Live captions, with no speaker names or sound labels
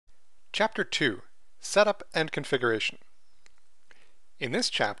Chapter 2, Setup and Configuration. In this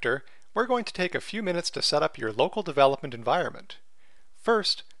chapter, we're going to take a few minutes to set up your local development environment.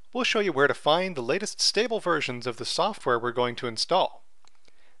 First, we'll show you where to find the latest stable versions of the software we're going to install.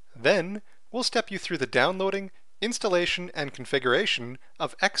 Then, we'll step you through the downloading, installation, and configuration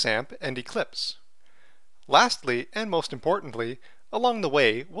of XAMPP and Eclipse. Lastly, and most importantly, along the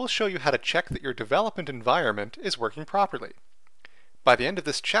way, we'll show you how to check that your development environment is working properly. By the end of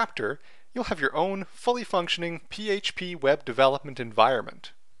this chapter, you'll have your own fully functioning PHP web development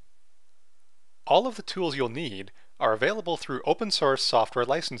environment. All of the tools you'll need are available through open source software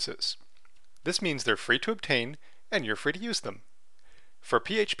licenses. This means they're free to obtain and you're free to use them. For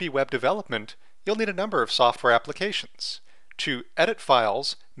PHP web development, you'll need a number of software applications. To edit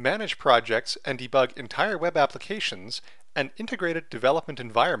files, manage projects, and debug entire web applications, an integrated development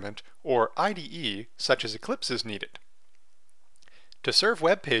environment, or IDE, such as Eclipse is needed. To serve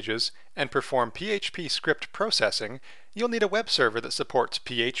web pages and perform PHP script processing, you'll need a web server that supports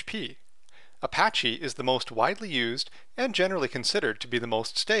PHP. Apache is the most widely used and generally considered to be the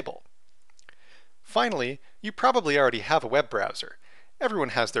most stable. Finally, you probably already have a web browser. Everyone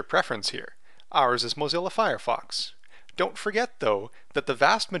has their preference here. Ours is Mozilla Firefox. Don't forget, though, that the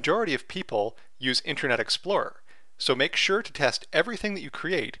vast majority of people use Internet Explorer, so make sure to test everything that you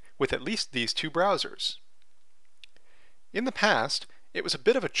create with at least these two browsers. In the past, it was a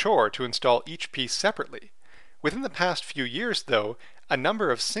bit of a chore to install each piece separately. Within the past few years, though, a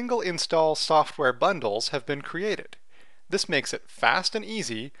number of single-install software bundles have been created. This makes it fast and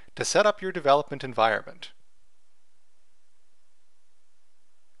easy to set up your development environment.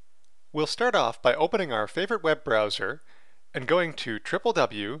 We'll start off by opening our favorite web browser and going to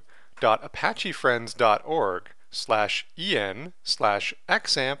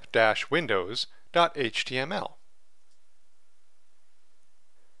www.apachefriends.org/en/xampp-windows.html.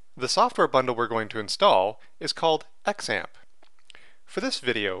 The software bundle we're going to install is called XAMPP. For this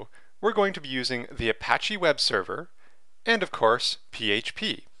video, we're going to be using the Apache web server and, of course,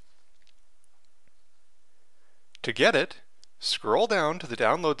 PHP. To get it, scroll down to the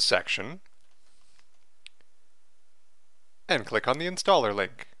Downloads section and click on the installer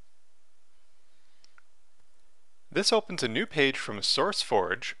link. This opens a new page from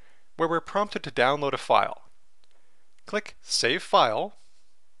SourceForge where we're prompted to download a file. Click Save File.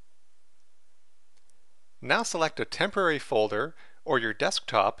 Now select a temporary folder or your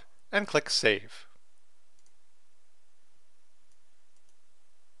desktop and click Save.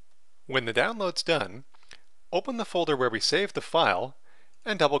 When the download's done, open the folder where we saved the file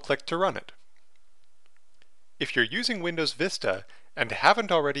and double-click to run it. If you're using Windows Vista and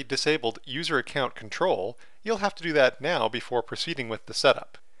haven't already disabled User Account Control, you'll have to do that now before proceeding with the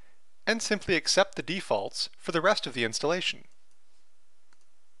setup, and simply accept the defaults for the rest of the installation.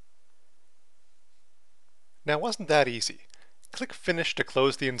 Now, wasn't that easy? Click Finish to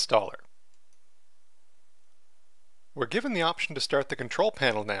close the installer. We're given the option to start the control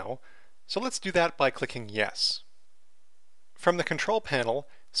panel now, so let's do that by clicking Yes. From the control panel,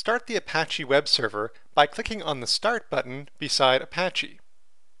 start the Apache web server by clicking on the Start button beside Apache.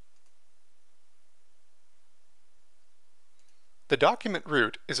 The document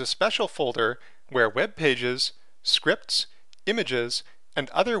root is a special folder where web pages, scripts, images,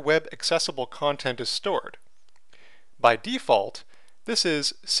 and other web-accessible content is stored. By default, this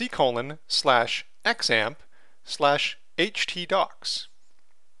is c:/xampp/htdocs.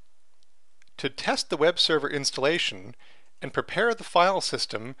 To test the web server installation and prepare the file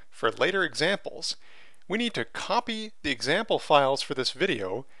system for later examples, we need to copy the example files for this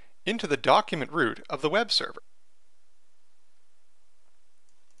video into the document root of the web server.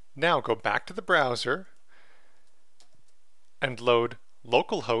 Now go back to the browser and load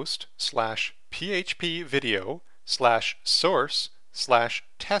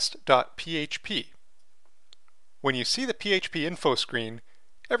localhost/phpvideo/source/test.php. When you see the PHP info screen,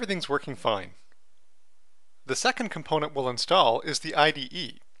 everything's working fine. The second component we'll install is the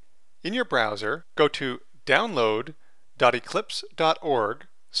IDE. In your browser, go to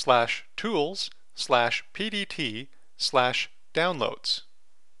download.eclipse.org/tools/pdt/downloads.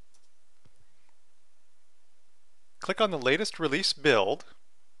 Click on the latest release build,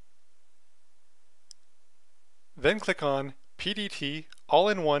 then click on PDT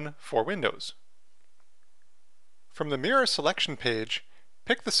All-in-One for Windows. From the Mirror selection page,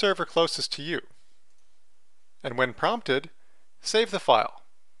 pick the server closest to you, and when prompted, save the file.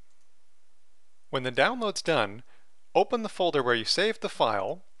 When the download's done, open the folder where you saved the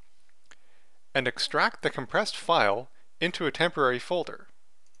file and extract the compressed file into a temporary folder.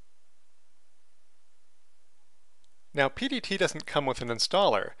 Now PDT doesn't come with an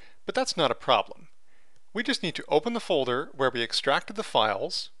installer, but that's not a problem. We just need to open the folder where we extracted the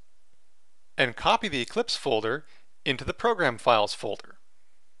files and copy the Eclipse folder into the Program Files folder.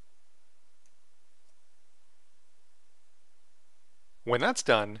 When that's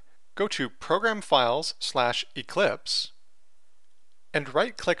done, go to Program Files/Eclipse and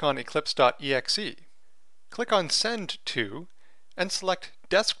right-click on eclipse.exe. Click on Send to and select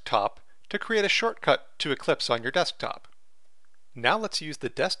Desktop to create a shortcut to Eclipse on your desktop. Now let's use the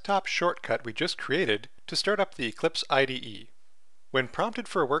desktop shortcut we just created to start up the Eclipse IDE. When prompted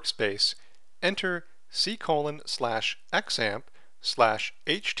for a workspace, enter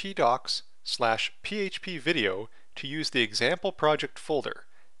c:/examp/htdocs/php video to use the example project folder,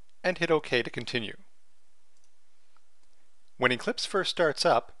 and hit OK to continue. When Eclipse first starts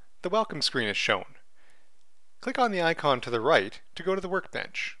up, the welcome screen is shown. Click on the icon to the right to go to the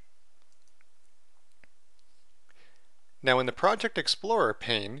workbench. Now in the Project Explorer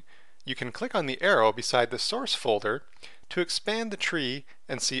pane, you can click on the arrow beside the source folder to expand the tree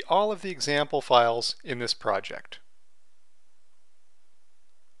and see all of the example files in this project.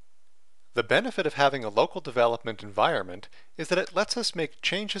 The benefit of having a local development environment is that it lets us make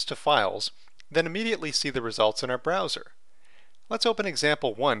changes to files, then immediately see the results in our browser. Let's open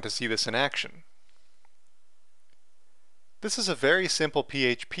example 1 to see this in action. This is a very simple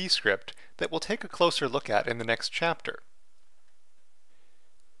PHP script that we'll take a closer look at in the next chapter.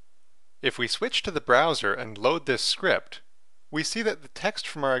 If we switch to the browser and load this script, we see that the text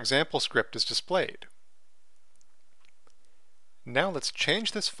from our example script is displayed. Now let's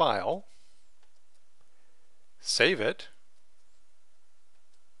change this file, save it,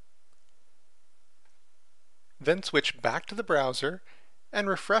 then switch back to the browser and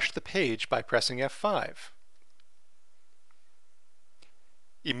refresh the page by pressing F5.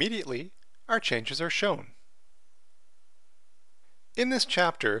 Immediately, our changes are shown. In this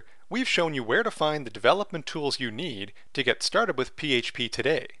chapter, we've shown you where to find the development tools you need to get started with PHP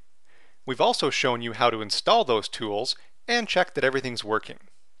today. We've also shown you how to install those tools and check that everything's working.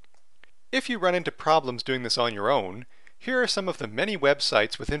 If you run into problems doing this on your own, here are some of the many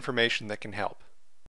websites with information that can help.